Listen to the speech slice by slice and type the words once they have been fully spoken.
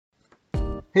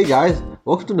Hey guys,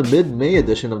 welcome to the mid-May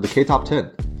edition of the KTop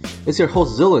 10. It's your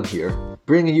host Zillan here,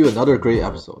 bringing you another great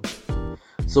episode.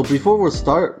 So before we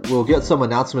start, we'll get some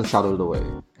announcements out of the way.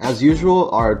 As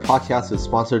usual, our podcast is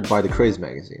sponsored by the Craze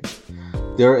magazine.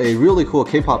 They're a really cool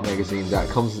K-pop magazine that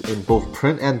comes in both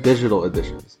print and digital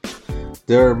editions.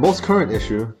 Their most current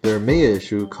issue, their May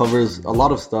issue, covers a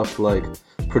lot of stuff like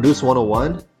Produce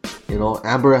 101,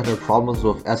 Amber and her problems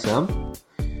with SM,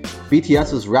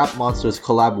 BTS's Rap Monsters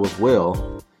collab with Will,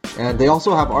 and they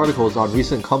also have articles on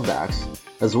recent comebacks,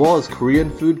 as well as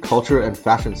Korean food, culture, and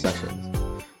fashion sections.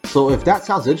 So if that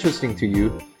sounds interesting to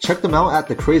you, check them out at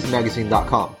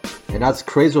thecrazemagazine.com, and that's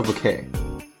Craze with a K.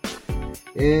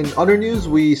 In other news,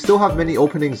 we still have many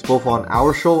openings both on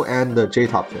our show and the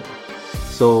KTop 10.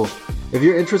 So if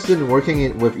you're interested in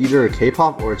working with either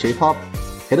K-pop or J-pop,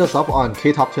 hit us up on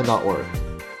ktop10.org.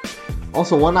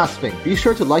 Also, one last thing, be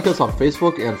sure to like us on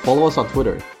Facebook and follow us on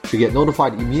Twitter to get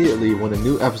notified immediately when a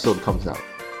new episode comes out.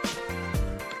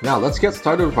 Now let's get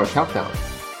started with our countdown.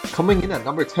 Coming in at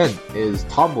number 10 is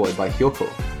Tomboy by Hyoko.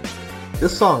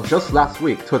 This song just last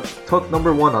week took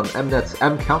number 1 on Mnet's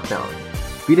M Countdown,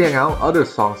 beating out other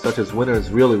songs such as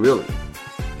Winner's Really Really.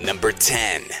 Number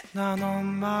 10. 난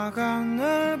엄마가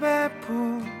늘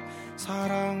베푼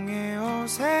사랑에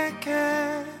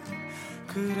어색해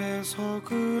그래서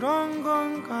그런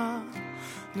건가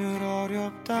늘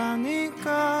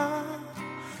어렵다니까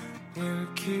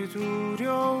잃기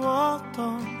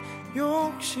두려웠던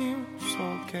욕심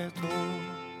속에도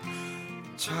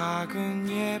작은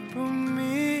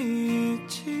예쁨이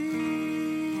있지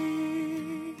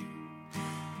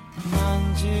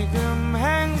난 지금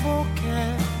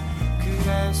행복해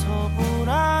그래서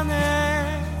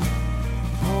불안해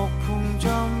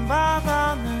폭풍전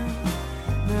바다는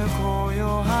늘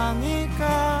고요하니까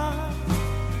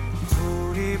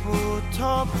우리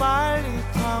부터 빨리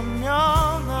타면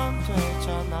안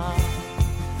되잖아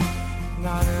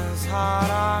나는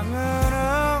사랑을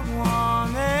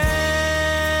응원해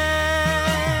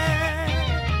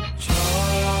젊은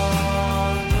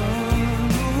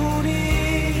우리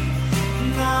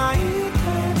나이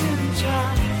때는 잘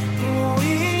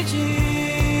보이지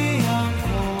않고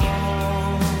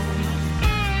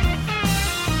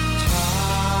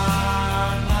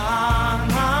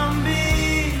찬란한 빛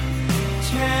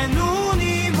제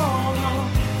눈이 멀어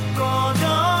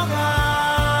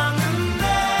꺼져가는데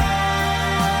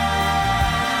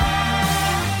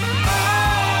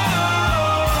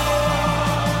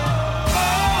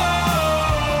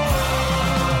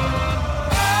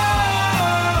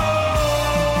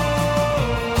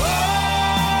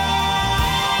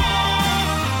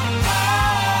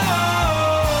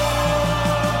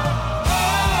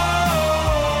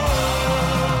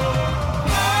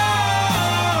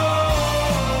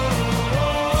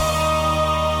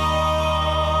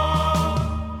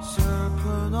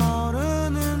슬픈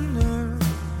어른은 늘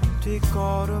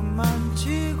뒷걸음만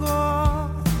치고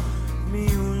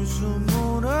미운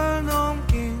숨물을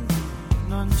넘긴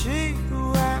넌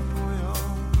지루해 보여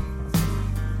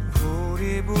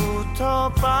불이 붙어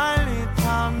빨리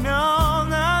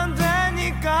타면 안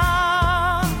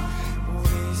되니까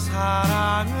우리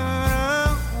사랑을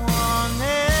응원해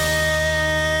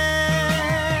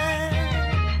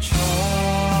젊은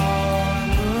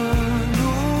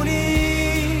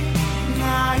우리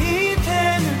나이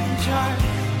때는 잘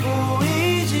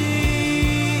보이지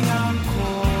않고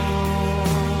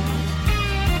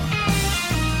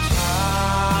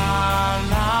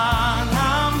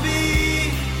찬란한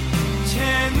빛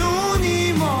제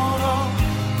눈이 멀어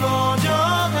꺼져가는데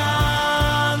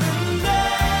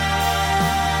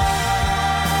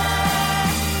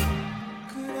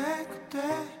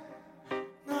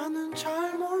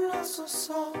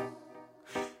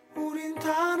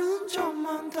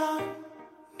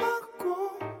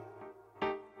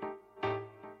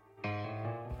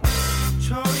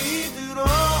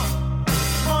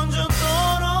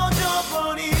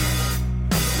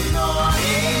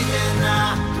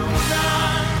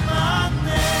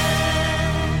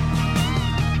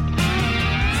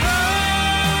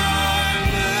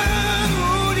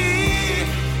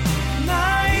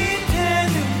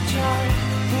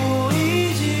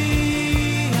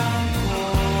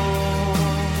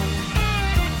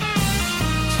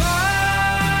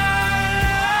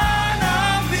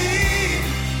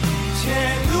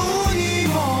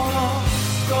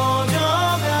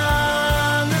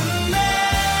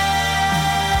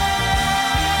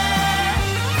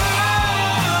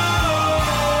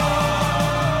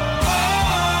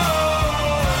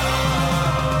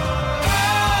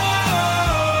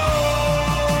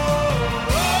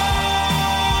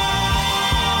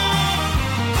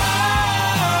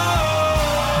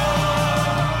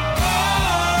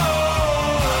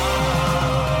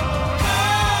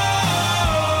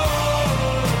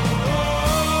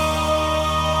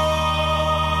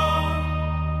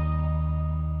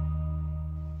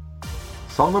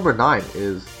Song number 9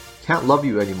 is Can't Love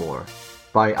You Anymore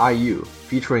by IU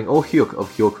featuring Oh Hyuk of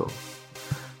Hyoko.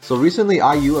 So recently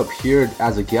IU appeared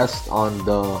as a guest on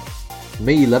the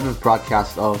May 11th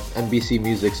broadcast of NBC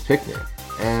Music's Picnic,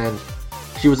 and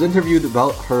she was interviewed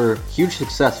about her huge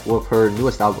success with her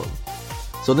newest album.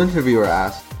 So the interviewer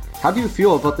asked, "How do you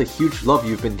feel about the huge love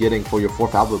you've been getting for your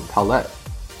 4th album, Palette?"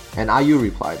 And IU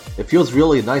replied, "It feels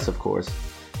really nice, of course.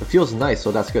 It feels nice, so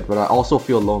that's good, but I also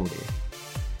feel lonely."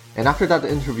 And after that, the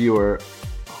interviewer,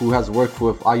 who has worked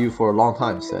with IU for a long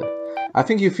time, said, "I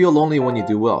think you feel lonely when you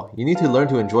do well. You need to learn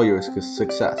to enjoy your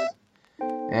success."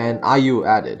 And IU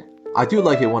added, "I do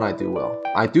like it when I do well.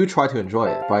 I do try to enjoy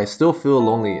it, but I still feel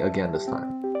lonely again this time."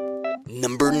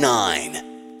 Number 9.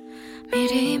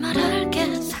 미리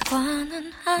말할게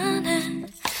사과는 안 해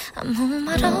아무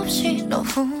말 없이 너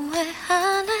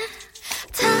후회하네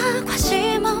다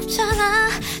관심 없잖아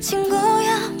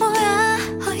친구야 뭐야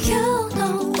Oh you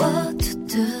know what to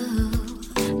do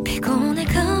피곤해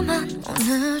그만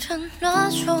오늘은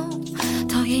놔줘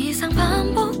더 이상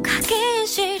반복하기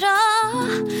싫어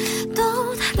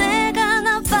또 다 내가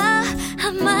나빠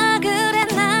아마 그래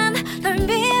난 널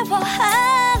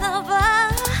미워하나 봐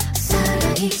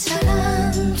사랑이 잘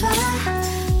안 돼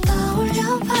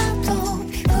떠올려봐도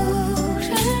피부를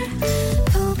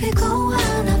부비고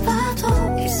하나 봐도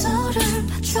입술을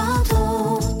맞춰도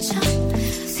참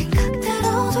생각대로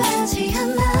되지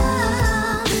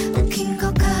않아 웃긴 것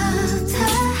같아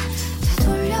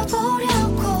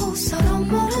되돌려보려고 서로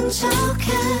모른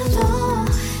척해도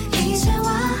이제와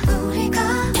우리가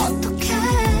어떻게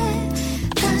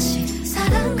다시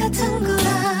사랑 같은 걸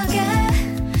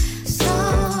하겠어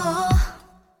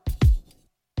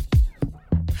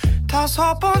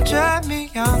 5번째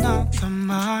미안하단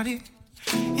말이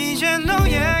이제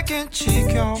너에겐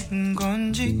지겨운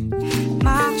건지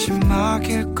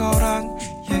마지막일 거란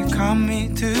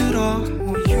예감이 들어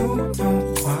You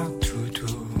know what to do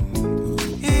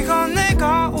이건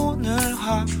내가 오늘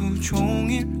하루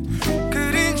종일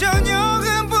그린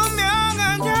저녁은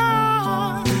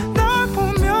분명하냐 날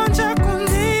보면 자꾸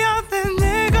네 앞에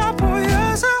내가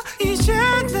보여서 이제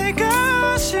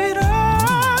내가 싫어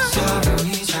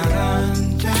사랑이 잘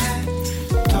안 돼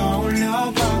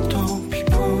떠올려봐도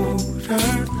피부를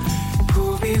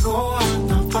부비고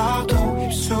하나 봐도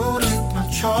입술을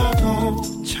맞춰도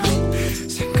참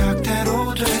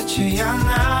생각대로 되지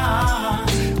않아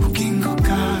웃긴 것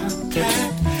같아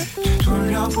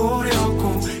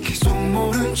되돌려보려고 계속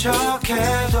모른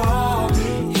척해도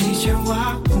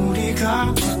이제와 우리가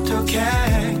어떻게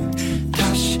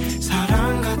다시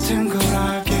사랑 같은 걸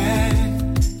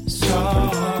하겠어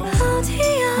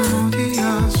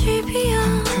어디야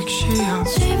집이야 택시야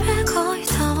집에 거의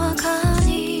다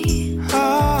와가니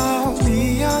아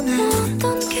미안해 어떤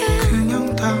게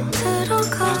그냥 다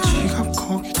들어가 내 지갑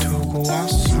거기 두고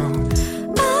왔어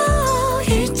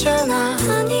있잖아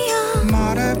아니야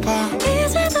말해봐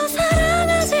이제 더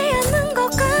사랑하지 않는 것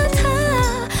같아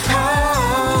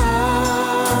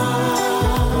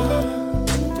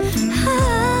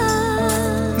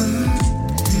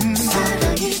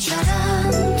사랑이 잘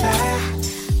안 돼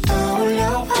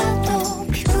떠올려봐도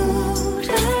피부를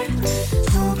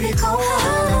부비고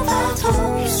하나 봐도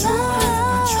입술을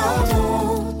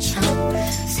맞춰도 참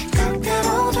생각대로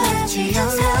되지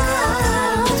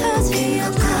않아 되지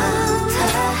않아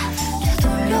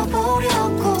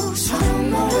되돌려보려고 서로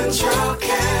모른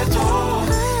척해도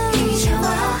이제와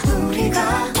우리가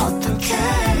어떻게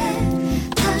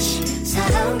다시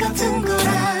사랑 같은 걸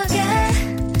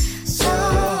하겠어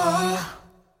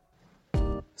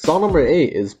Song number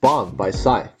 8 is Bond by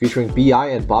Psy, featuring B.I.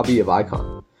 and Bobby of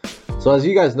Icon. So as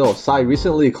you guys know, Psy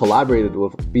recently collaborated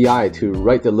with B.I. to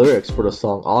write the lyrics for the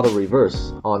song Auto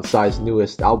Reverse on Psy's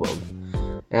newest album.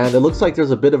 And it looks like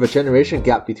there's a bit of a generation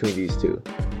gap between these two.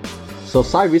 So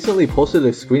Psy recently posted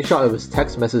a screenshot of his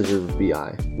text messages with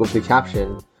B.I. with the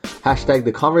caption, hashtag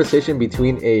the conversation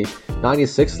between a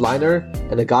 96-liner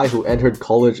and a guy who entered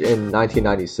college in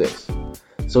 1996.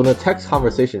 So in the text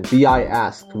conversation, B.I.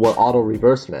 asked what auto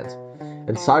reverse meant,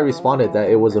 and Psy responded that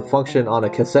it was a function on a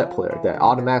cassette player that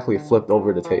automatically flipped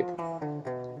over the tape.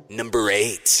 Number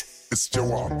 8. It's your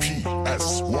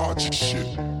RPS, watch shit.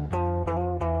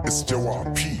 It's your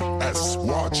RPS,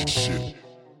 watch shit.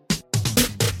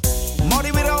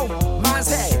 머리 위로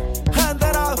만세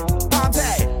흔들어 밤새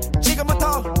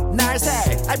지금부터 날새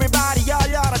Everybody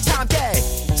열려라 참깨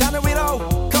자늘 위로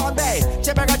건배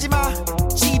제발 가지마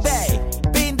집에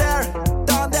Been there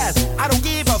done that I don't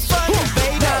give a fuck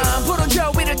baby 난 푸른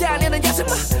저 위를 달리는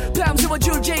야생마 밤새워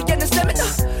줄지 않는 스태미나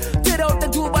들어올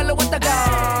땐 두 발로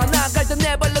왔다가 나갈 땐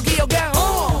네 발로 기어가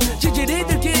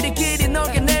지지리들끼리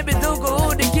넓게 내비두고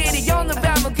우리끼리 오늘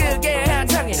밤은 그게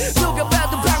한타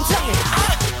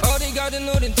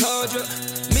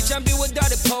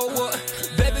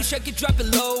새끼 drop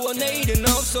it low 내일은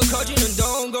없어 커지는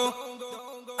동공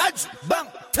아주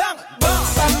방탕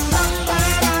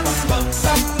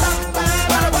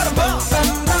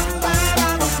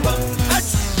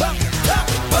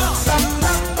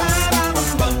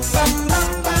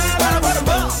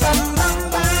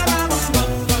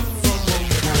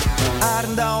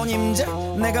아름다운 임자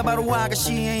내가 바로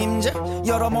아가씨의 임자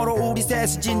여러모로 우리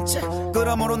셋은 진짜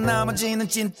그러므로 나머지는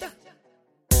찐따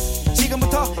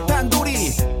지금부터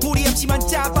단둘이 둘이 없지만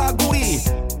짜파구리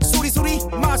소리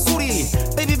마소리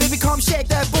Baby baby come shake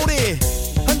that booty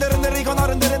흔들흔들 이건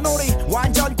어른들의 놀이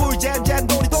완전 꿀잼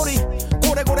도리도리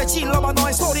고래고래 질러봐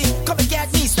너의 소리 Come and get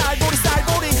me 쌀고리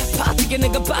파티게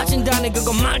내가 빠진다는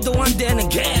그건 말도 안 되는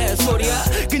개소리야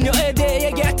그녀에 대해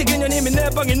얘기할 때 그녀는 이미 내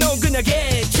방에 놓은 그냥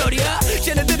개철이야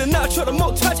쟤네들은 나처럼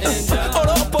못하지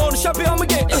얼어버는 샵에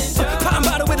어머게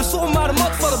반바로 위로 쏘은 말은 못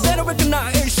follow Better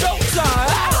recognize it's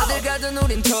showtime 어딜 가든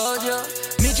우린 터져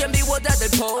미천 비워 다들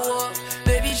포워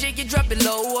Baby shake it drop it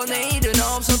low 내일은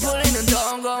없어 풀리는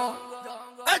동공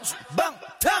아주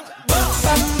방탕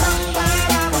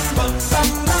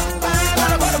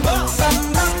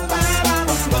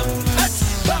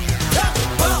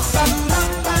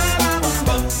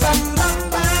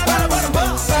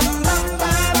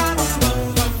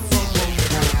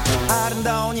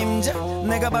아름다운 임자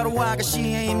내가 바로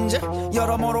아가씨의 임자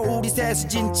여러모로 우리 셋은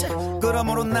진짜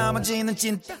그러므로 나머지는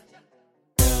찐따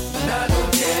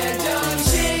나도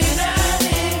제정신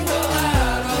아닌 거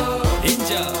알아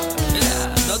인정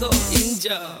너도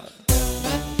인정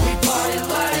We party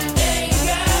like ain't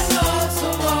got no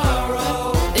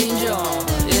tomorrow 인정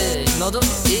yeah, 너도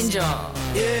인정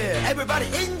Yeah everybody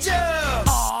인정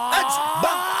아주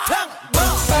방탕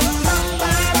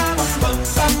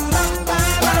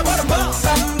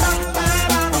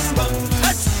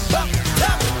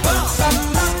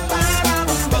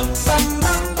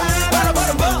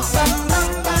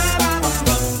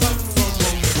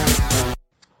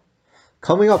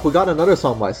Coming up, we got another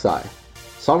song by Psy.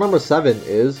 Song number 7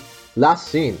 is Last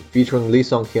Scene featuring Lee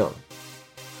Sung-hyun.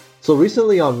 So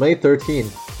recently on May 13,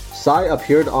 Psy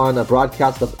appeared on a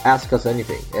broadcast of Ask Us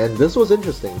Anything, and this was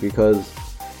interesting because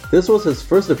this was his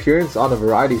first appearance on a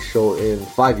variety show in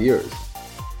 5 years,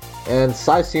 and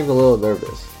Psy seemed a little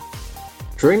nervous.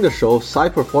 During the show, Psy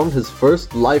performed his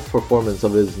first live performance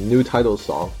of his new title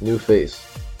song, New Face.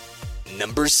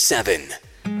 Number 7.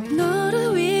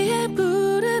 너를 위해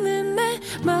부르는 내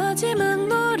마지막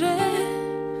노래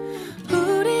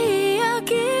우리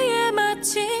이야기에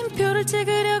마침표를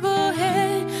찍으려고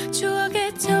해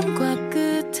추억의 점과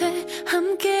끝에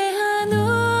함께한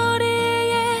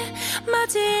우리의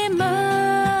마지막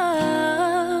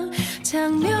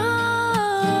장면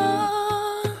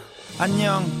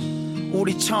안녕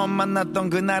우리 처음 만났던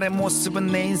그날의 모습은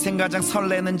내 인생 가장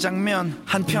설레는 장면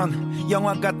한편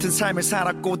영화 같은 삶을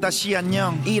살았고 다시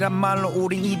안녕 이란 말로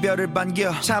우린 이별을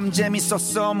반겨 참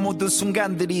재밌었어 모든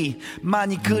순간들이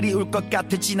많이 그리울 것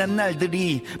같아 지난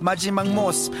날들이 마지막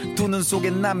모습 두 눈 속에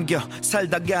남겨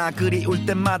살다가 그리울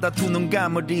때마다 두 눈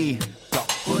감으리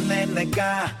덕분에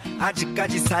내가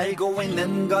아직까지 살고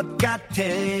있는 것 같아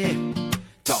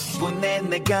덕분에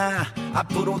내가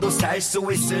앞으로도 살 수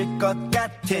있을 것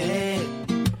같아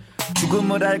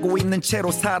죽음을 알고 있는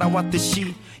채로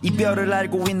살아왔듯이 이별을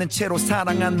알고 있는 채로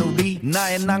사랑한 우리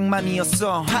나의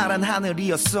낭만이었어 파란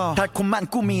하늘이었어 달콤한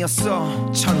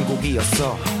꿈이었어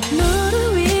천국이었어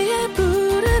너를 위해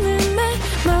부르는 내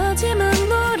마지막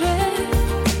노래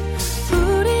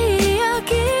우리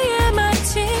이야기에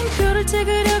마침표를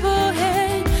찍으려고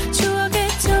해 추억의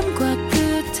점과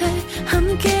끝에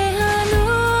함께한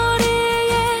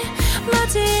우리의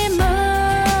마지막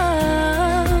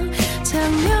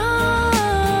장면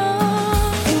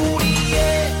우리의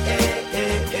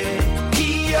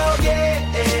기억에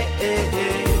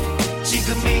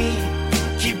지금이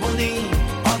기분이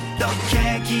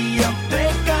어떻게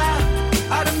기억될까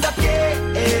아름답게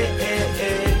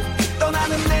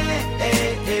떠나는 내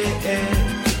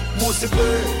모습을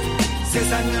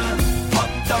세상은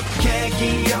어떻게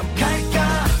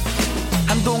기억할까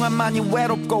한동안 많이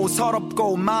외롭고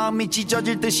서럽고 마음이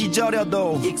찢어질 듯이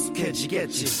저려도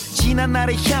익숙해지겠지 지난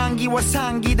날의 향기와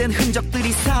상기된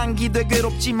흔적들이 상기돼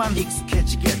괴롭지만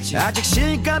익숙해지겠지 아직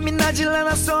실감이 나질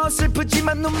않아서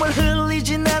슬프지만 눈물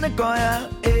흘리진 않을 거야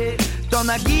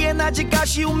떠나기엔 아직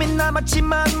아쉬움이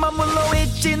남았지만 머물러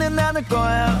있지는 않을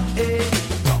거야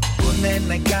덕분에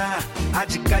내가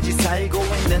아직까지 살고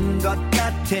있는 것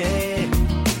같아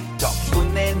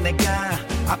덕분에 내가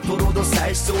앞으로도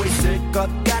살 수 있을 것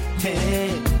같아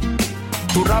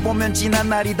돌아보면 지난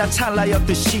날이 다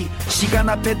찰나였듯이 시간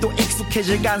앞에도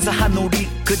익숙해질 간사한 우리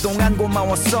그동안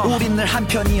고마웠어 우린 늘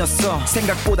한편이었어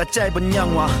생각보다 짧은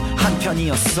영화 한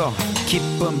편이었어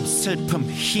기쁨 슬픔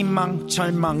희망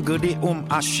절망 그리움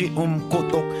아쉬움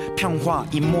고독 평화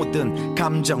이 모든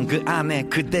감정 그 안에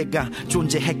그대가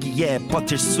존재했기에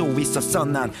버틸 수 있었어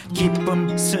난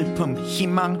기쁨 슬픔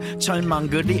희망 절망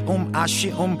그리움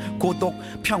아쉬움 고독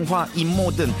평화 이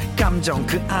모든 감정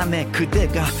그 안에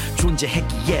그대가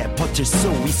존재했기에 버틸 수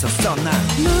있었어 난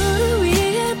너를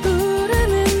위해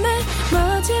부르는 내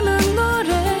마지막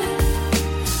노래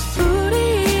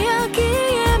우리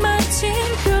이야기에 마침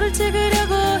표를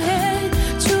찍으려고 해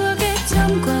추억의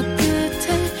점과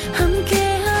끝에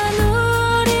함께한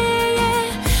우리의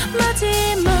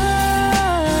마지막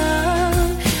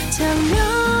장면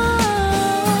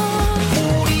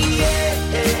우리의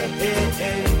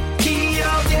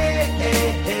기억에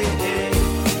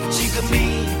지금이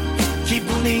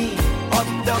기분이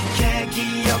어떻게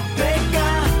기억될까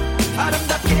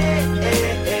아름답게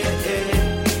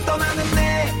떠나는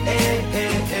내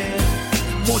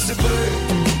모습을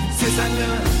세상은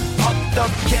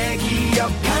어떻게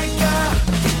기억할까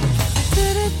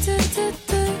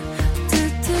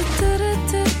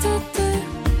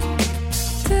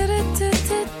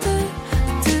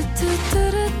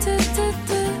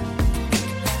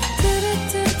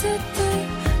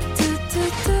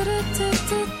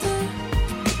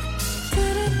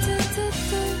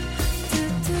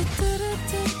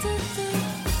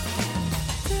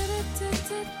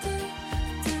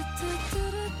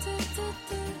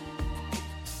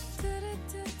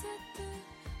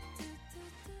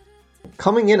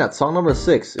Coming in at song number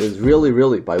 6 is Really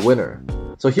Really by Winner.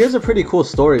 So here's a pretty cool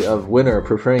story of Winner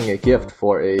preparing a gift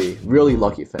for a really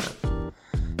lucky fan.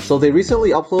 So they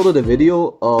recently uploaded a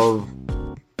video of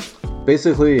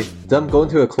basically them going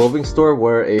to a clothing store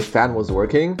where a fan was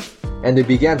working and they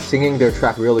began singing their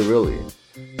track Really Really.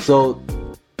 So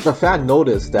the fan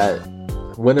noticed that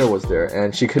Winner was there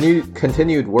and she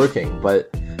continued working,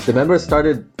 but the members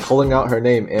started calling out her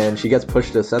name and she gets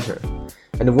pushed to the center.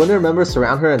 And the Winner members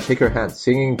surround her and take her hand,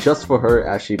 singing just for her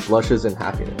as she blushes in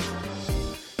happiness.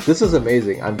 This is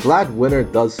amazing. I'm glad Winner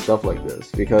does stuff like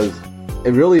this because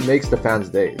it really makes the fans'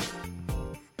 day.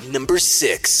 Number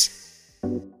 6.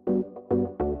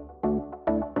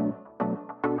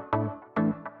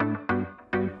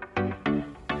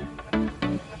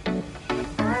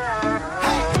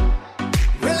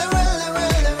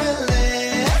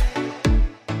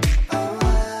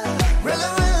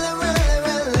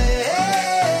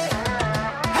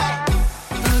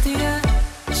 어디야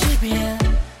집이야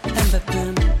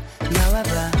한바쁨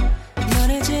나와봐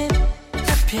너네 집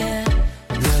앞이야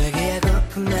너에게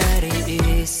하고픈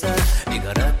말이 있어 이걸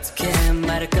어떻게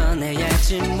말을 꺼내야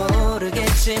할지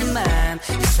모르겠지만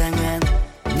이상한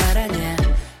말 아냐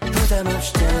부담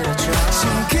없이 들어줘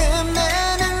지금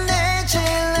나는 내 제일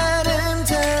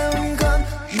아름다운 건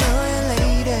너의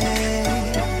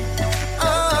lady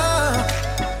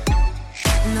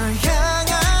널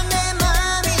향한 내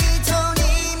맘이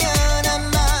돈이면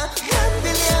아마 난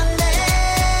빌렸네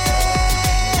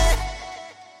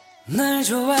널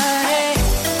좋아해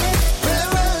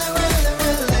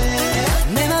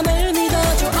내 맘을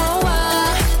믿어줘 oh,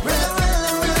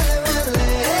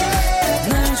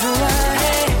 널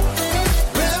좋아해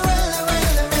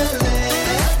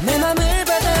내 맘을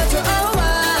받아줘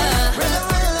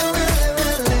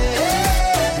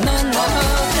넌 나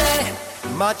어때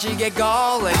멋지게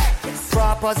golling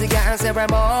프로포즈가 한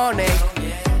세레모니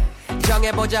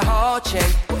정해보자 호칭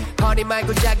허니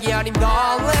말고 자기 어린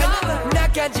darling 나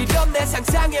간지럽네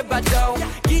상상해봐도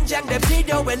긴장된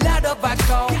필요해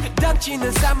나눠봤고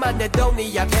덩치는 산만 내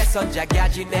돈이 앞에선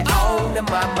작아지네 oh 내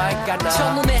맘만 가나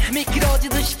첫눈에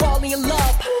미끄러지듯이 falling in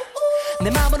love 내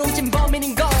맘을 훔친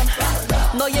범인인 건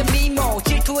너의 미모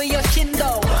질투의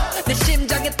여신도 내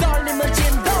심장에 떨림은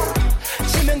진동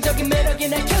치명적인 매력이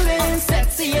내 killing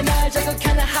섹시해 날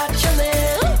자극하는 hot chillin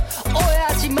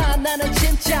오해하지마 나는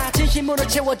진짜 진심으로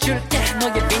채워줄게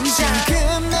너의 빈자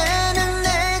지금 나는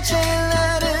내 제일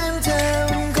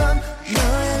아름다운 건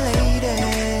너의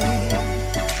lady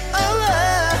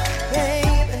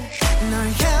baby 널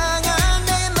향한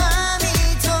내 맘이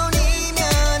돈이면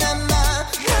아마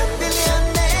난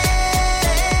빌렸네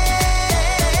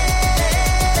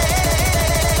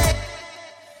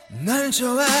널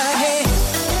좋아해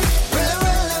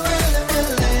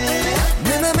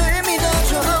내 맘을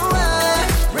믿어줘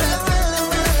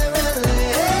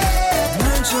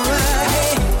널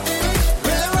좋아해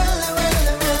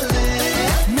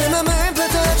내 맘을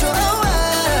받아줘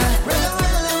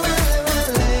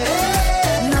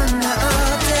넌 나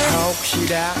어때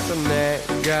혹시라도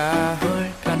내가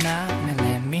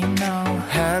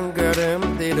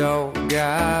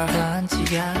속아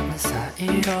던지지 않는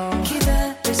사이로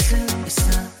기다릴 수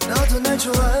있어 너도 날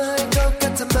좋아할 것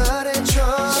같아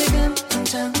말해줘 지금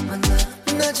당장 만나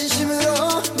나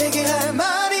진심으로 내게 할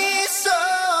말이 있어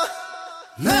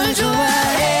널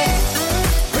좋아해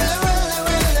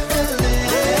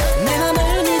내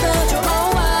맘을 믿어줘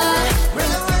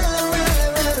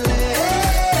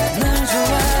널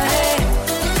좋아해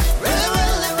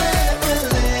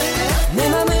내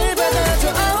맘을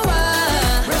받아줘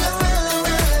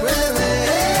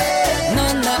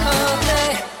넌 나 어때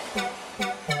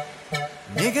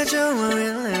네가 좋아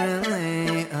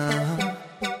really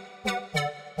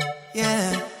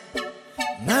yeah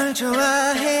널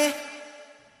좋아해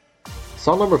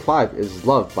Song number 5 is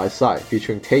Love by Psy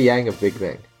featuring Taeyang of Big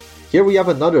Bang. Here we have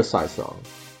another Psy song.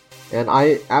 And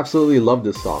I absolutely love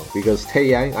this song because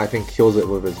Taeyang I think kills it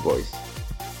with his voice.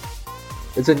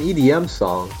 It's an EDM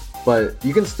song, but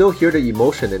you can still hear the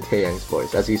emotion in Taeyang's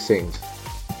voice as he sings.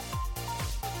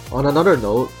 On another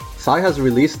note, Psy has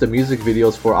released the music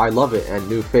videos for I Love It and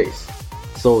New Face,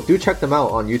 so do check them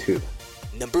out on YouTube.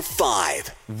 Number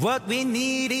 5. What we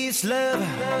need is love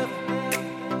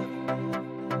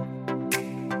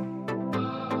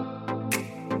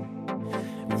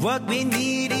What we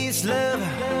need is love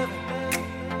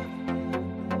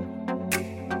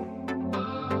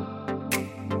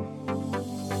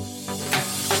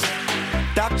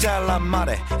딱 잘란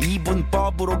말해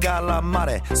이분법으로 갈란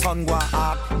말해 선과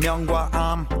악 명과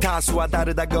암 다수와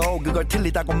다르다고 그걸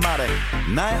틀리다고 말해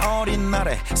나의 어린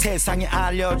날에 세상에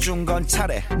알려준 건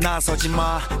차례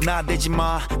나서지마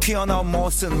나대지마 튀어나온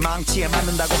못은 망치에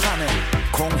맞는다고 하네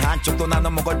콩 한쪽도 나눠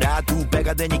먹어라 두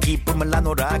배가 되니 기쁨을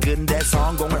나누라 근데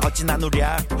성공을 어찌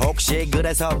나누랴 혹시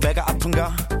그래서 배가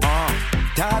아픈가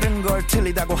다른 걸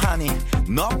틀리다고 하니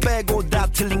너 빼고 다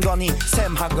틀린 거니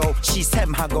샘하고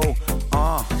시샘하고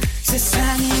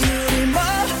세상이 우릴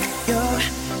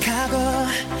모욕하고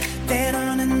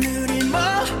때로는 우릴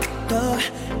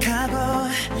모독하고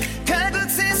결국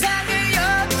세상을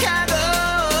욕하고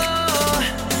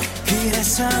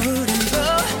그래서 우린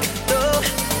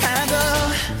또하고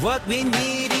What we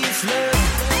need is love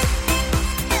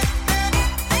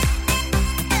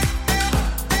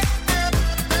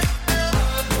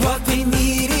What we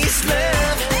need is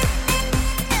love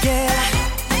Yeah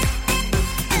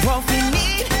What we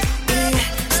need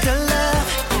is the love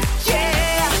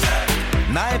Yeah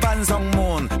나의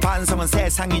반성문 반성은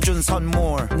세상이 준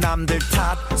선물 남들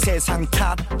탓 세상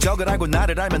탓 적을 알고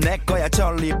나를 알면 내 거야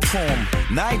전리품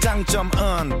나의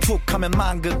장점은 툭하면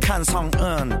만극한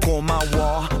성은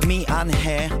고마워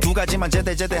미안해 두 가지만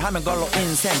제대하면 걸로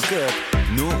인생 끝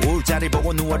누울 자리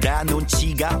보고 누워라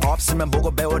눈치가 없으면 보고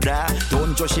배워라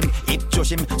돈 조심 입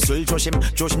조심 술 조심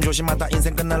조심조심하다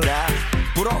인생 끝날라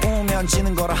부러우면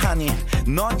지는 거라 하니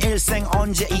넌 일생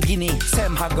언제 이기니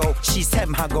샘하고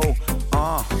시샘하고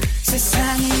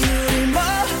세상이 우릴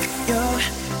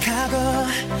모욕하고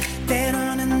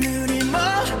때로는 우릴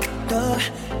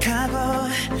모독하고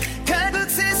결국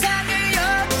세상을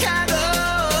욕하고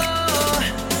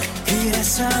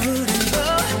그래서 우린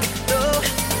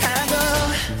또하고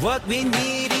What we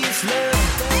need is love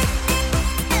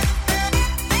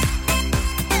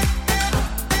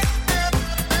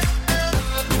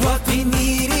What we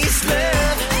need is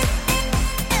love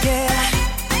Yeah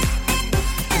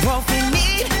What we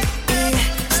need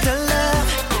is the love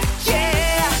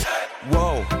Yeah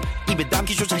Wow 입에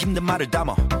담기조차 힘든 말을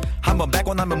담아 한번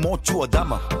뱉고 나면 못 주워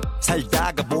담아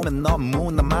살다가 보면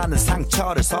너무나 많은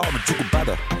상처를 서로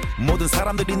주고받아 모든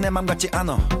사람들이 내 맘 같지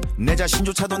않아 내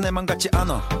자신조차도 내 맘 같지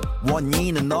않아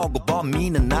원인은 너고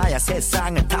범인은 나야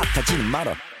세상을 탓하지는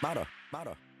말아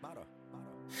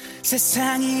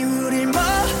세상이 우릴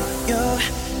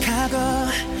모욕하고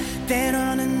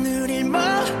때로는 우릴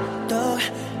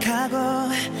모독하고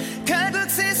결국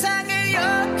세상을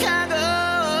욕하고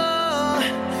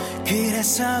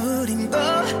그래서 우린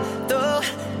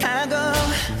또하고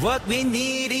What we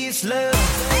need is love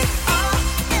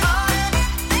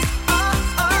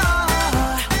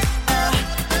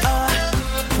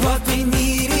What we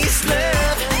need is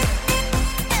love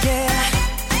Yeah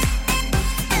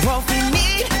What we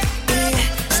need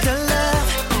is the love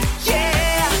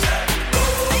Yeah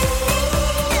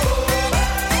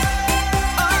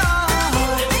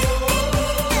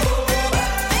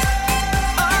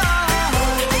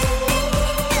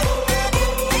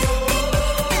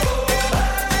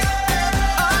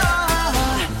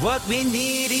What we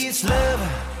need is love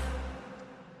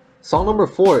Song number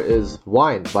 4 is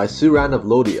Wine by Suran of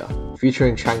Lodia,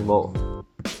 featuring Chang Mo.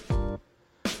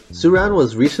 Suran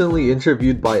was recently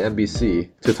interviewed by NBC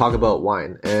to talk about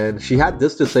wine, and she had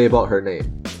this to say about her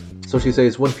name. So she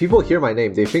says, when people hear my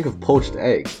name, they think of poached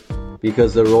eggs.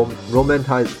 because the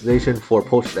romanticization for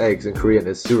poached eggs in Korean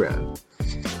is suran.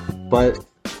 But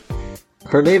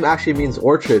her name actually means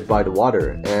orchard by the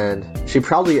water, and she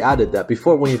proudly added that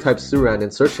before, when you type suran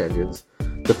in search engines,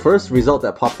 the first result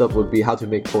that popped up would be how to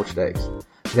make poached eggs.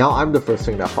 Now I'm the first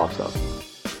thing that pops up.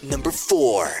 Number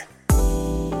 4.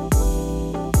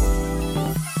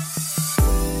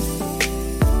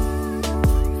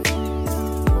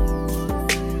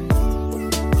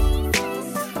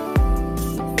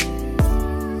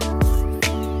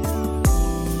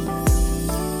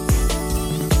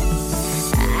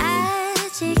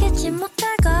 아직 잊지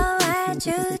못하고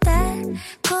아주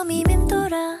달콤히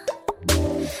맴돌아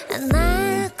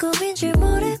나 꿈인 줄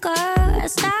모르고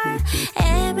star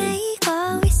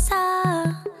애매이고 있어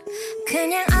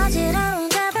그냥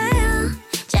어지러운가 봐요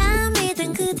잠이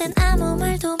든 그댄 아무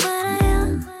말도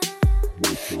말아요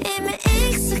이미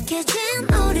익숙해진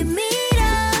우리 미러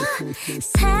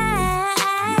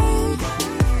사이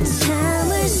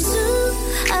참을 수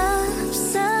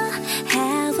없어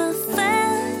have a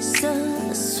fun so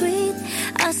sweet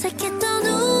어색했던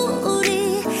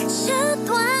우리 샷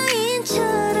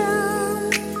와인처럼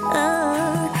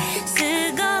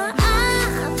쓰고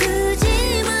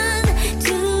아프지만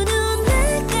두 눈을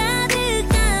가득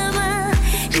감아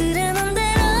흐르는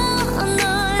대로 널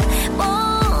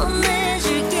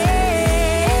보내줄게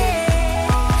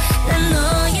난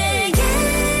너에게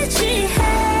취해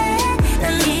난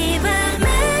이 밤에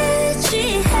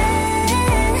취해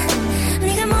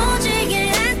네가 모지게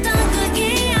했던 그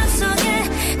기억 속에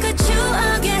그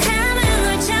추억의 헤매는 널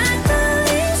찾고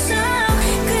있어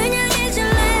그냥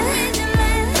잊을래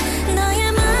너의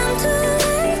맘도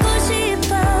알고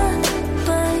싶어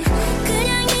Boy 그냥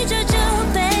잊어줘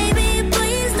baby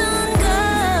please don't go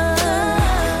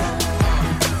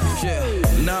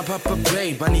나 바빠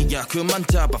babe 아니야 그만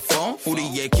잡아 phone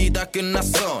우리 얘기 다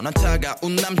끝났어 난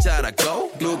차가운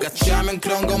남자라고 누가 짜면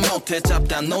그런 거 못해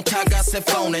잡다 놓다가 새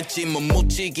phone 했지 뭐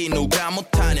묻지기 누가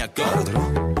못하냐고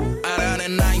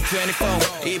알아낸 924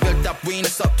 이별 따위는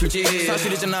서툴지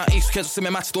사실이잖아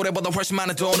익숙해졌으면 마치 노래보다 훨씬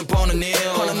많은 돈을 버는 일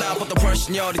허나 나보다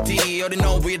훨씬 여리디 어린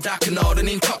너위에 다 큰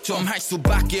어른인 척 좀 할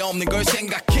수밖에 없는 걸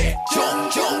생각해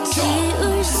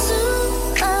지울 수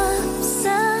없어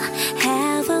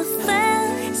have a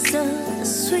fun so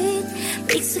sweet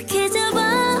익숙해져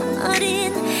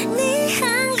버린 네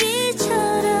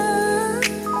향기처럼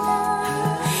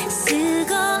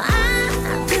쓰고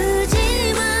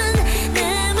아프지만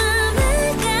내 맘을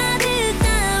가득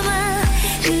담아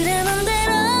흐르는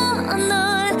대로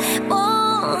널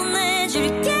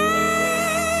보내줄게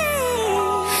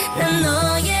난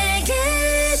너에게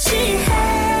취해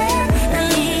난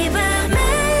이 밤에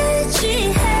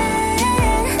취해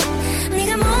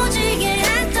네가 모지게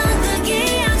했던 그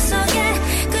기억 속에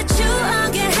그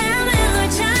추억의 헤매 널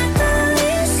찾고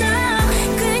있어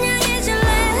그냥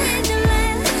잊을래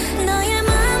너의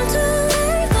맘도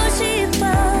알고 싶어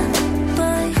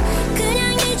Boy 그냥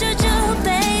잊어줘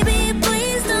baby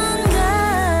please don't go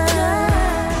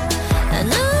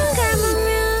눈 감으면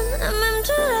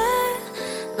맘들래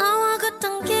너와 걷던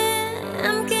길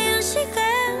함께한 시간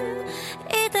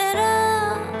이대로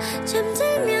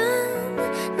잠들면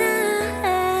난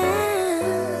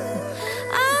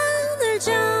오늘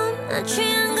좀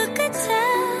취한 것 같아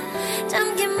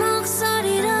잠긴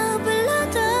목소리로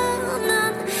불러도 넌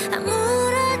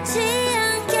아무렇지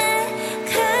않게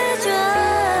가줘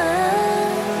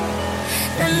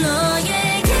난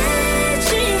너에게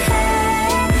취해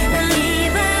난 이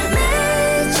밤에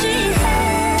취해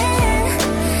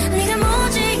네가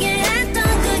모지게 했던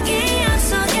그 기억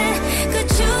속에 그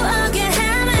추억의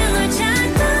헤매 널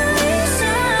찾고 있어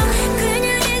그냥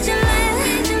잊을래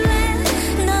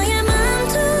너의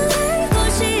맘도 알고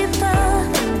싶어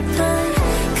Boy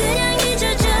그냥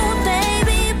잊어줘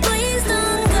baby please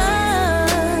don't go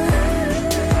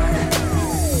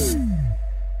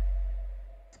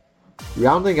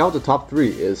Rounding out the top 3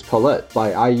 is Paulette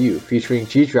by IU featuring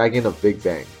G-Dragon of Big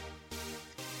Bang.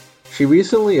 She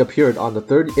recently appeared on the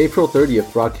April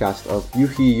 30th broadcast of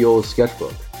Yu-Gi-Oh!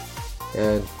 Sketchbook,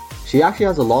 and she actually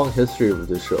has a long history with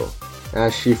this show,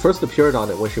 as she first appeared on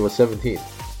it when she was 17,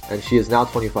 and she is now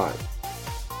 25.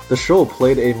 The show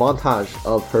played a montage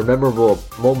of her memorable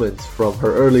moments from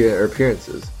her earlier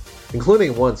appearances,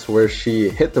 including once where she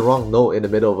hit the wrong note in the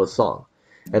middle of a song,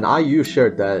 and IU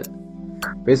shared that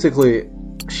basically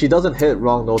she doesn't hit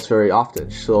wrong notes very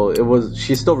often, so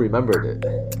she still remembered it.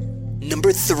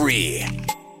 Number 3.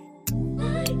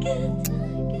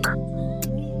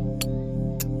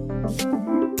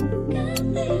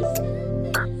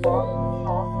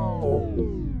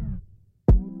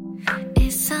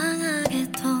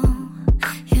 이상하게도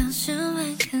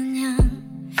요즘엔 그냥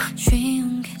쉬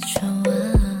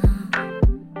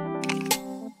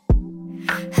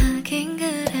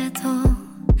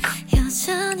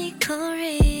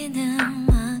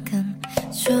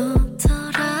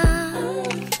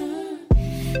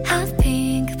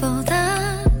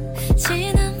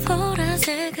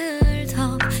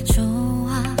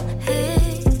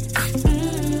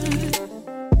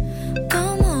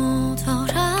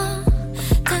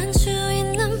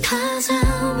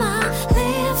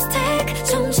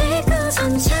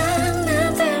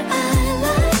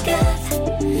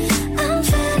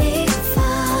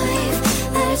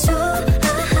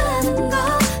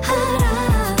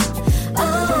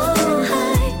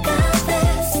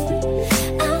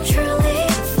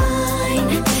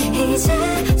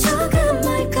이제 조금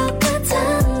말 것 같아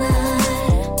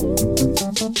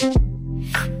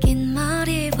긴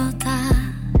머리보다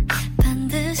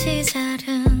반드시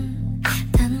자른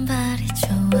단발이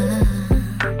좋아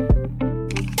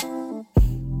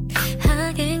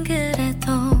하긴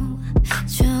그래도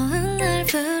좋은 날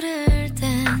부를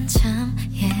땐 참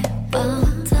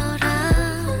예쁘더라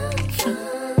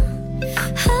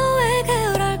왜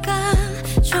그럴까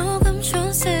조금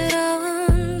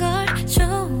촌스러운 걸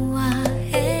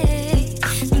좋아해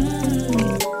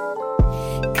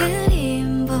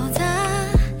그림보다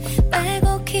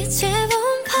빼곡히 채운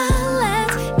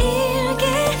팔레트 일기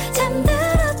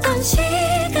잠들었던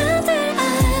시간들 I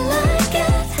like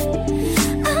it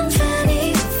I'm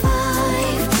 25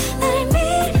 날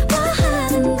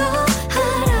미워하는 거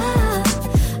알아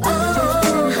Oh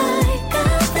I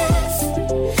got this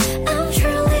I'm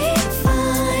truly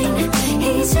fine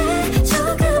이제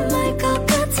조금 말 것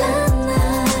같아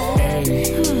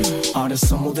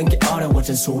어려서 모든 게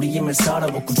어려워진 소리임을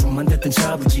살아보고 좀만 됐던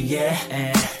자부지에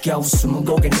겨우 숨은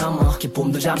고개 넘어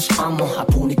기쁨도 잠시 어머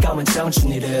아프니까 웬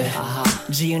청춘이를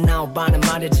지은 아홉 반은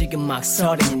말야 지금 막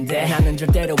서른인데 나는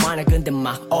절대로 안해 근데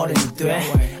막 어른이 돼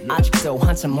아직도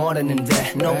한참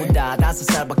멀었는데 너보다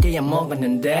 5살밖에 안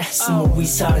먹었는데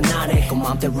 22살은 아래 그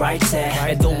맘대로 right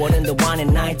해도 어른도 안해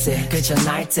night 그저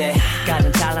night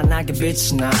가장 찬란하게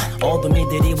빛이 나 어둠이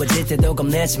드리워질 때도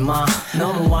겁내지 마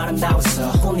너무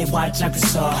아름다웠어 꿈이 활짝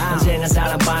폈어 언제나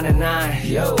사랑받는 날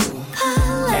yo.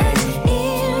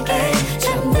 일기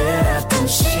잠들었던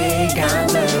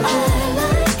시간들 I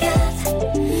like it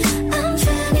I'm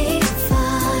 25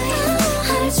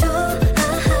 날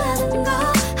좋아하는 거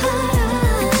알아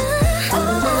Oh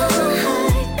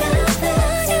I got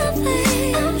this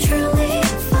I'm truly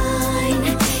fine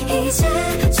이제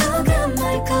조금 말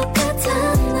것 같아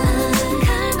갈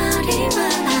말이만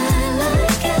I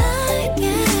like it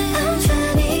I'm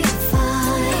 25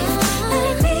 날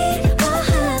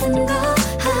미워하는 거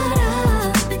알아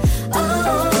Oh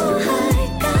I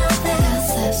got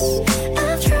this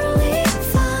I'm truly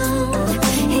found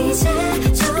이제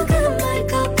조금 말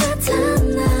것 같아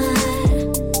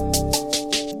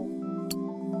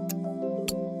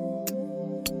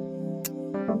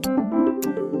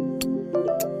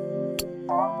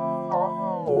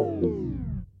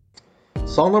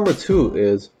Song number 2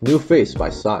 is New Face by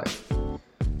Psy.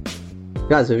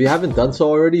 Guys, if you haven't done so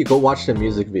already, go watch the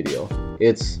music video.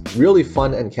 It's really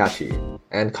fun and catchy,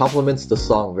 and complements the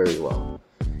song very well.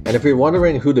 And if you're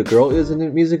wondering who the girl is in the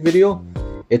music video,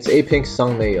 it's A-Pink's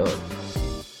Sung Naeun.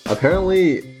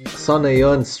 Apparently, Sung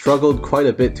Naeun struggled quite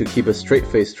a bit to keep a straight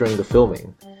face during the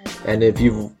filming, and if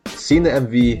you've seen the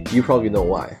MV, you probably know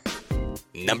why.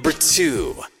 Number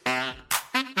 2.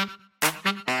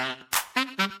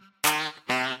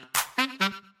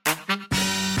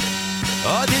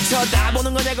 어딜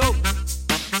쳐다보는 거냐고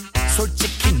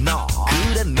솔직히 너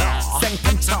그래 너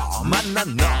생판 처음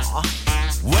만난 너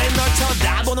왜 널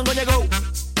쳐다보는 거냐고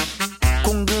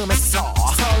궁금해서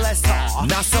설레서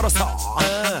낯설어서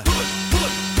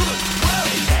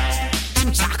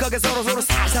침착하게 서로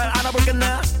살살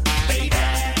알아볼겠나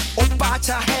오빠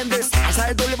차 핸들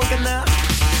살살 돌려볼겠나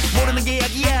모르는 게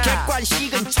약이야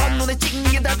객관식은 첫눈에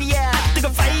찍는 게 답이야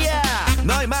뜨거운 파이어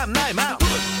너의 맘 나의 맘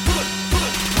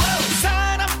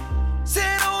사람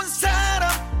새로운 사람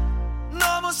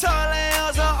너무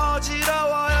설레어서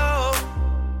어지러워요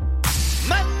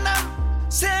만남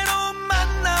새로운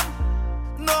만남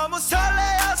너무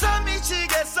설레어서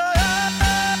미치겠어요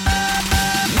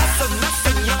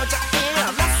낯선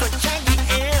여자애야 낯선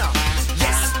향기애야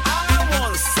Yes I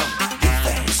want some new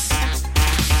face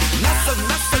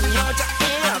낯선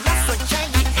여자애야 낯선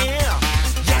향기애야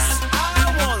Yes I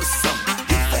want some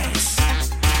new face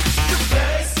New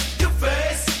face New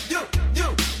face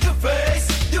New face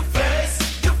New face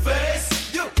New face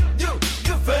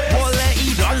New face 원래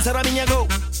이런 사람이냐고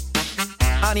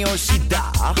아니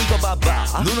올시다 이거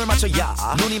봐봐 눈을 맞춰야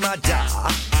눈이 맞아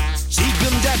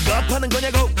지금 작업하는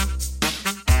거냐고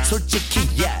솔직히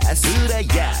yes 그래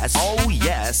yes oh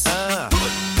yes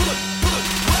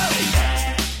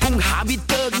궁합이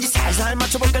떡인지 살살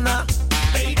맞춰볼까나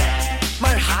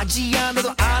말하지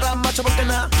않아도 알아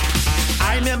맞춰볼까나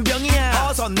알면 병이야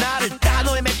어서 나를 따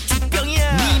너의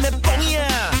맥주병이야 니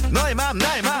맷뽕이야 너의 맘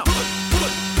나의 맘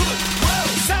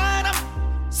사람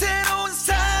새로운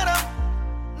사람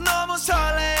너무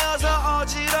설레어서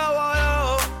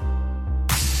어지러워요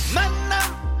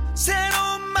만남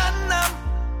새로운 만남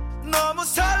너무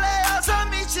설레어서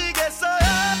미치겠어요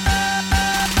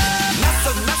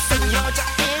낯선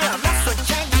여자애야 낯선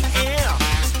향기애야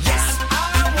Yes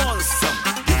I want some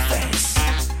new face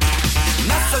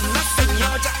낯선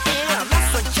여자애야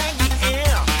낯선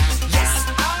향기애야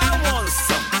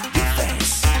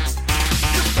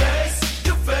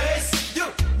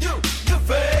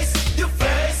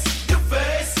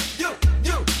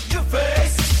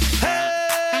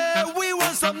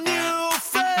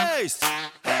face.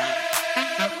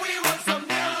 Hey, we want some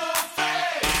new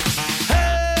face.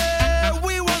 Hey,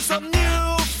 we want some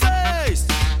new face.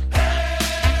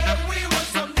 Hey, we want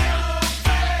some new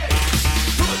face.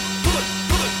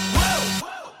 Whoa.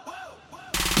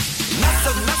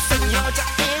 낯선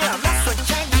여자예요. 낯선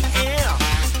향기예요.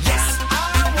 Yes, I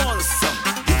want some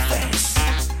new face.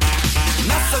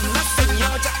 낯선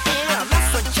여자예요.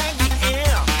 낯선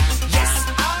향기예요. Yes,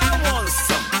 I want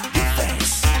some new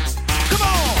face. Come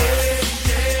on.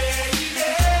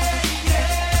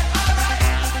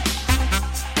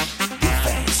 New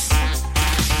face.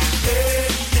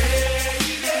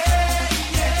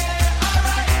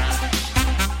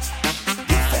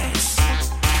 New face.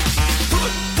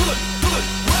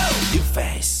 New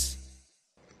face.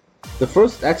 The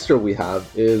first extra we have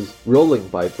is Rolling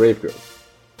by Brave Girl.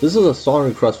 This is a song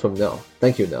request from Nell.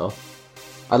 Thank you, Nell.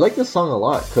 I like this song a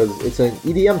lot because it's an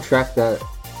EDM track that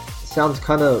sounds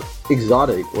kind of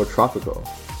exotic or tropical.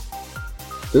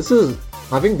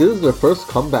 I think this is their first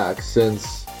comeback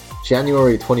since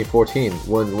January 2014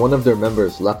 when one of their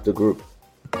members left the group.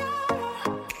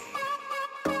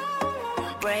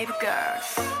 Brave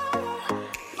girls,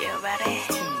 you ready?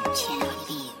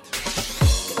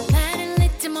 말을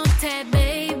잊지 못해,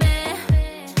 baby.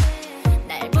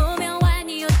 날 보며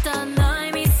완이 웃던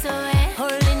너의 미소에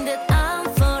홀린 듯 I'm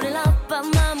falling up,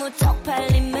 너무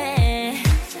쪽팔림에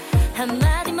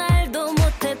한마디 말도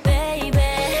못해, baby.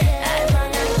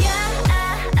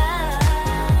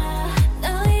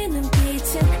 너의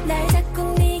눈빛은 날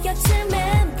자꾸 네 곁을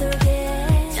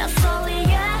맴돌게 Just only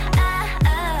you.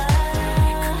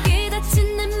 거기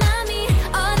닫힌 내 맘이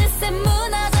어느새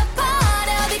무너져 버려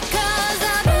Because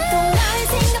I'm 온통 너의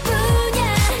생각뿐이야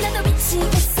나도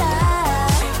미치겠어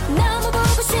너무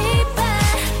보고 싶어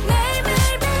매일매일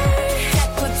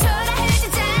자꾸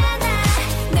초라해지잖아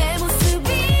내 모습이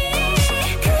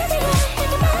그대로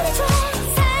내게 말해줘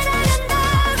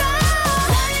사랑한다고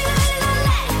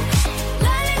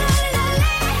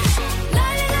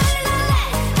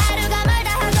하루가 멀다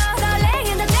하고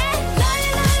설레긴다네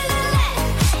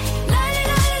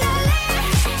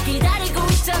기다리고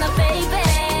있잖아 baby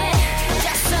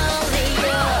Just only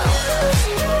you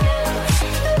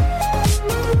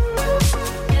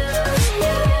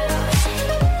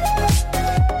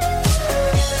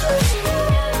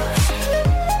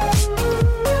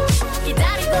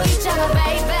기다리고 있잖아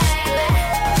baby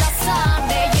Just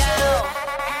only you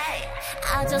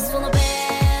I just wanna be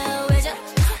with you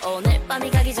오늘 밤이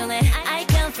가기 전에 I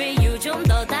can feel you 좀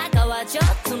더 다가와줘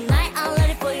Tonight I'm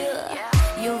ready for you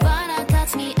You wanna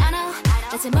touch me I know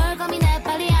대체 뭘 고민해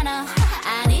빨리 안 와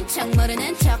아닌 척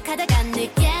모르는 척 하다가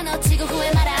늦게 놓치고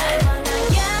후회 마라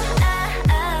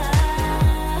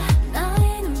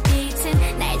너의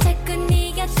눈빛은 날 자꾸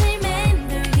네 곁을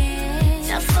맴돌게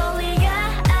Just only you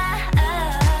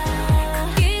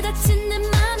거기 닫힌 내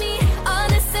맘이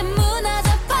어느새 무너져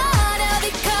버려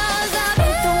Because I'm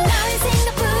온통 너의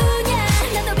생각뿐이야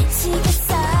나도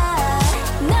미치겠어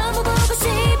너무 보고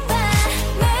싶어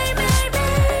매일매일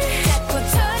자꾸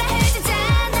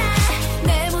초라해지잖아 내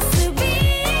모습이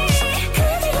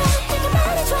그대로 내게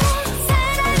말해줘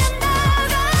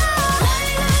사랑한다고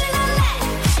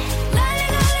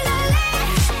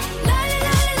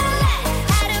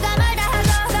하루가 멀다 하고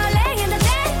설레긴다네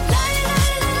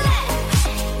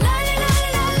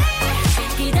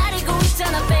기다리고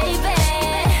있잖아 baby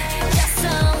Just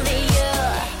only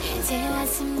you 이제와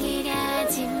숨기려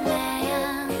하지 마요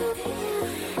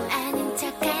아닌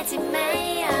척하지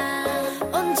마요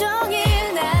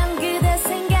온종일 난 그대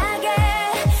생각에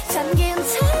잠긴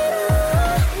채로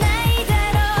나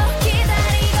이대로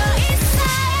기다리고 있어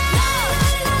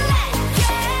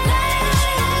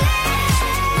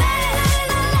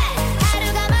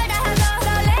하루가 멀다 하고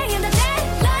설레긴다네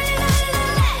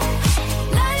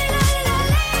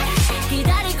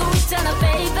기다리고 있잖아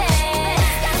baby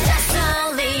Just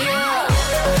only you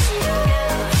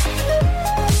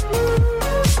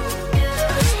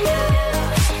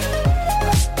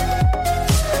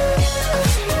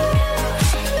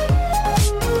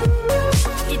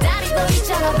기다리고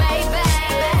있잖아 baby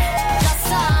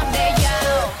Just only you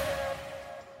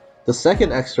The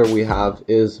second extra we have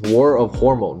is War of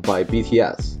Hormone by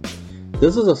BTS.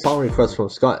 This is a song request from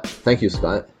Scott. Thank you,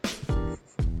 Scott.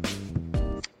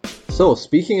 So,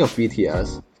 speaking of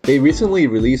BTS, they recently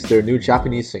released their new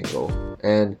Japanese single,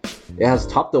 and it has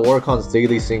topped the Oricon's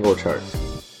daily single chart.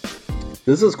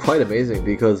 This is quite amazing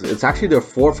because it's actually their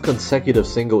fourth consecutive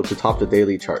single to top the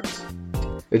daily charts.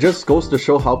 It just goes to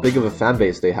show how big of a fan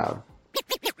base they have.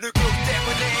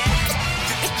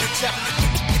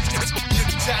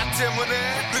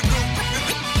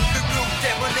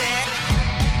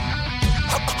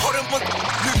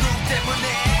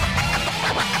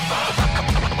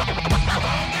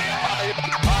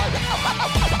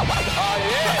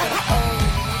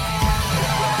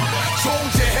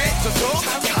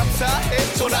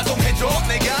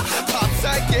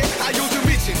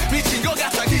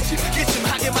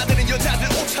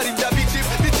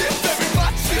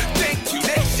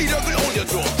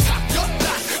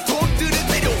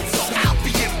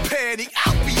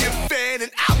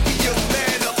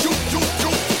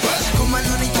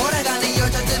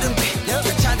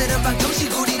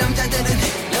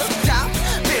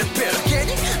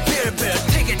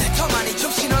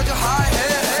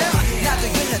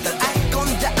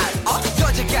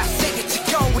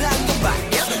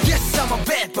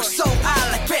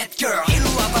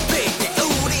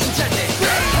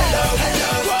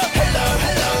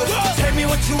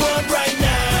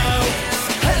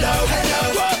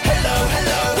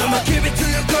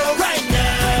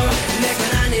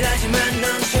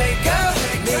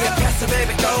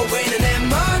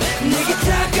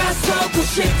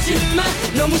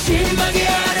 너무 심하게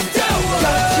아름다워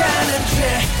여자는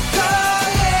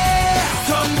최고의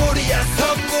선물이야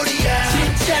선물이야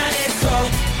진짜 내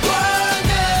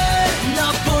소원은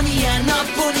너뿐이야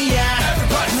너뿐이야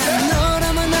난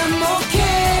너라면 행복해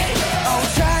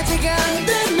자제가 안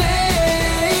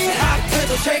되네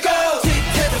앞에도 최고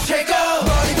뒤에도 최고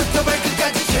머리부터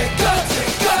발끝까지 최고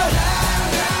최고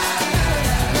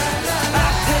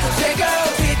앞에도 최고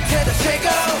뒤에도 최고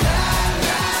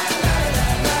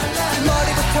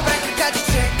머리부터 발끝까지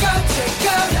최고 최고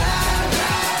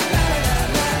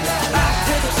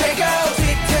앞에도 최고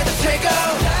뒤에도 최고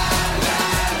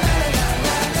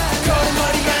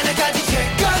걸음머리 하나까지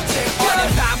최고 최고 어린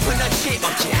밤은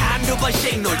아침없이 한두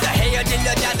번씩 놀다 헤어질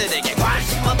여자들에게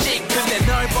관심 없지 근데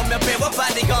널 보면 배워봐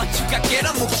네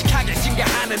건축학개론 묵직하게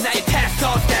증가하는 나의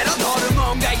테스토스테론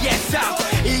호르몬과 예상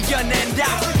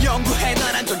이겨낸다 연구해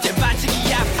너란 존재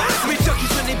반칙이야 미적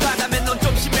기준이 바다면 넌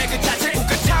좀 심해 그 자체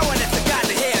국가 차원에서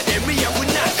가능해야 될 위험은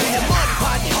나 그냥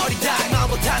머리판이 허리다 말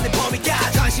못하는 범위가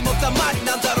관심 없단 말이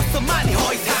남자로서 많이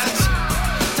허위상식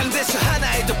장대수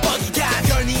하나에 더 뻑이가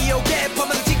널 니오게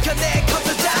범을 지켜내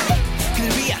컴퓨터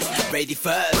그를 위한 ready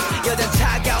first 여잔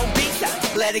차가운 빙상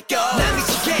let it go 난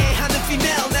미치게 하는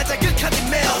female 나 자극한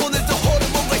email 오늘도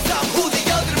호르몬과 싸움 후대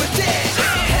여드름을 떼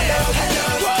hello hello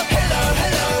hello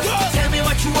hello tell me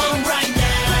what you want right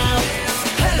now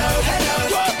hello hello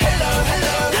hello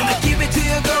hello I'ma give it to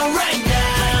you girl right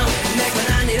now 내 건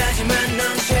아니라지만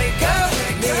넌 최고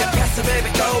네 앞에서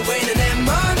baby go in and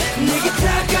on 네게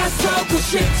다가서고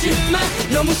싶지만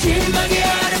너무 심하게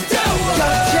아름다워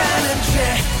여자는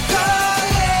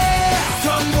최고의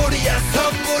선물이야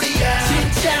선물이야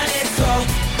진짜 내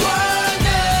소원은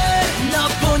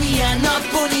너뿐이야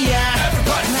너뿐이야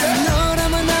난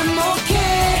너라면 행복해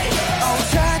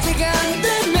자제가 안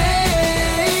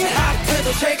되네 앞에도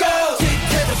최고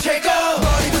뒤에도 최고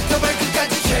머리부터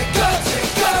발끝까지 최고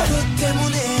최고 누구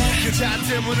때문에 여자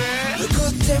때문에 누구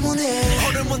때문에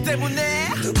호르몬 때문에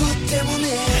누구 때문에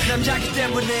남자기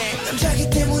때문에 남자기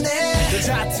때문에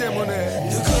여자 때문에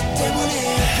누구 때문에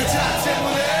여자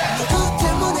때문에 누구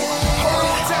때문에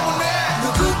호르몬 때문에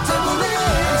누구 때문에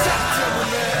남자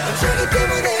때문에 남자기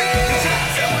때문에 여자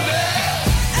때문에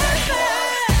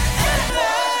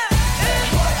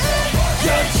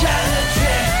여자는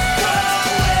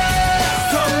최고의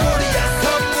선물이야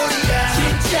선물이야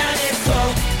진짜 내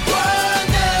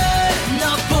소원은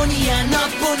너뿐이야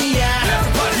너뿐이야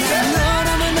난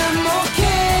너라면 행복해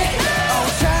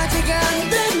자제가 안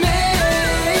되네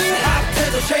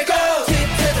앞에도 최고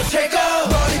뒤에도 최고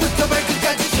머리부터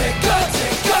발끝까지 최고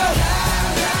최고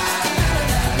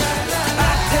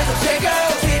앞에도 최고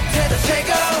뒤에도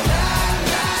최고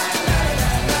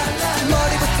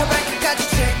머리부터 발끝까지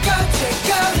최고 최고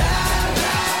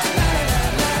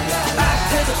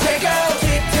앞에도 최고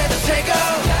뒤에도 최고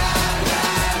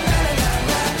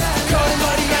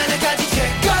걸음머리 하나까지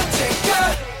최고 최고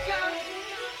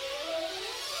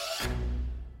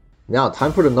Now,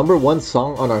 time for the number one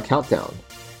song on our countdown.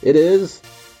 It is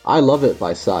I Love It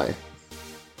by Psy.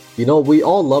 You know, we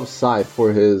all love Psy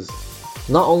for his,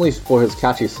 not only for his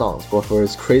catchy songs, but for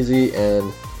his crazy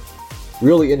and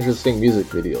really interesting music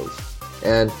videos.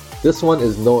 And this one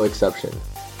is no exception.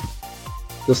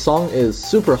 The song is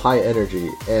super high energy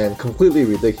and completely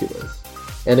ridiculous.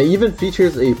 And it even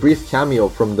features a brief cameo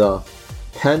from the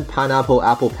pen, pineapple,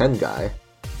 apple pen guy,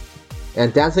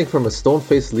 and dancing from a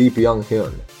stone-faced Lee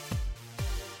Byung-hyun.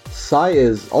 Psy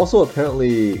is also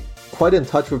apparently quite in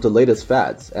touch with the latest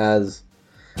fads, as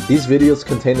these videos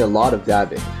contain a lot of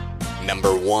dabbing.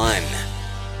 Number 1.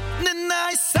 내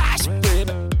나이 40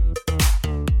 baby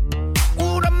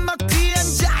우리 엄마 귀한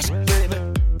자식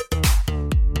baby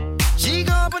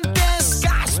직업은 댄스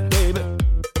가수 baby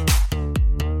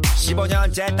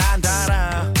 15년째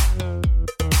단단하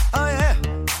oh yeah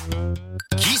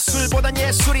기술보단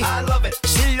예술이 I love it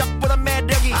실력보단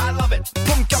매력이 I love it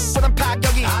품격보단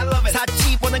파격이 I love it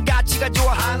사치보단 가치가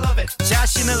좋아 I love it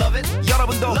자신을 love it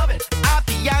여러분도 love it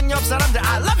앞이 양옆 사람들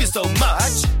I love you so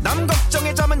much 남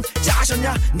걱정의 점은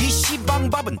짜셨냐 네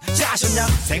시방밥은 짜셨냐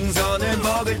생선을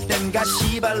먹을 땐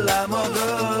가시 발라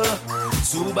먹어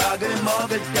수박을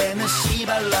먹을 때는 씨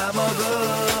발라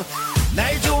먹어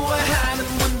날 좋아하는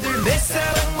분들 내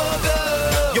사랑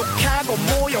먹어 욕하고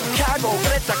모욕하고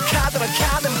그랬다 카드라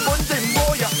카는 분들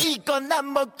모여 이건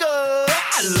안 먹어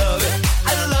I love it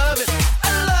I love it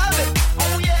I love it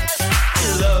oh yes I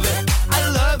love it I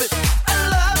love it I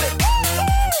love it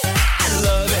I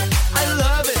love it I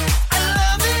love it I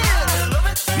love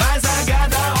it 만사가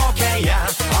다 오케이야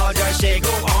어절시고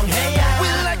엉해야 We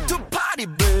like to party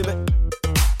baby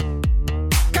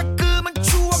가끔은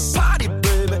추억 party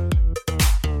baby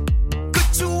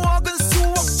그 추억은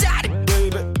수억짜리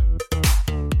baby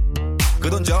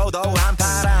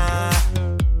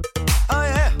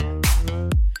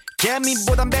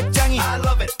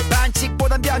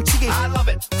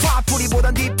love it.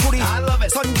 화풀이보단 뒤풀이 I love it.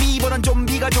 선비보단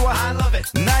좀비가 좋아 I love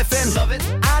it. 나의 팬 love it.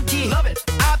 아티 love it.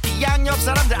 앞뒤 양옆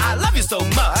사람들 I love you so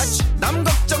much. 남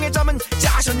걱정의 잠은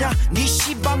짜셨냐 네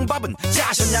시방밥은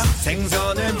짜셨냐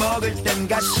생선을 먹을 땐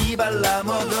가시 발라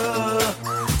먹어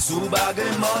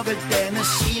수박을 먹을 때는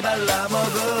씨 발라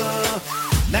먹어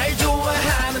날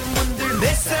좋아하는 분들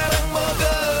내 사랑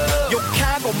먹어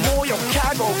욕하고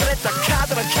모욕하고 그랬다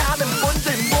카더라 카는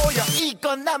분들 모여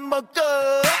이건 안 먹어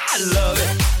I love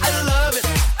it I love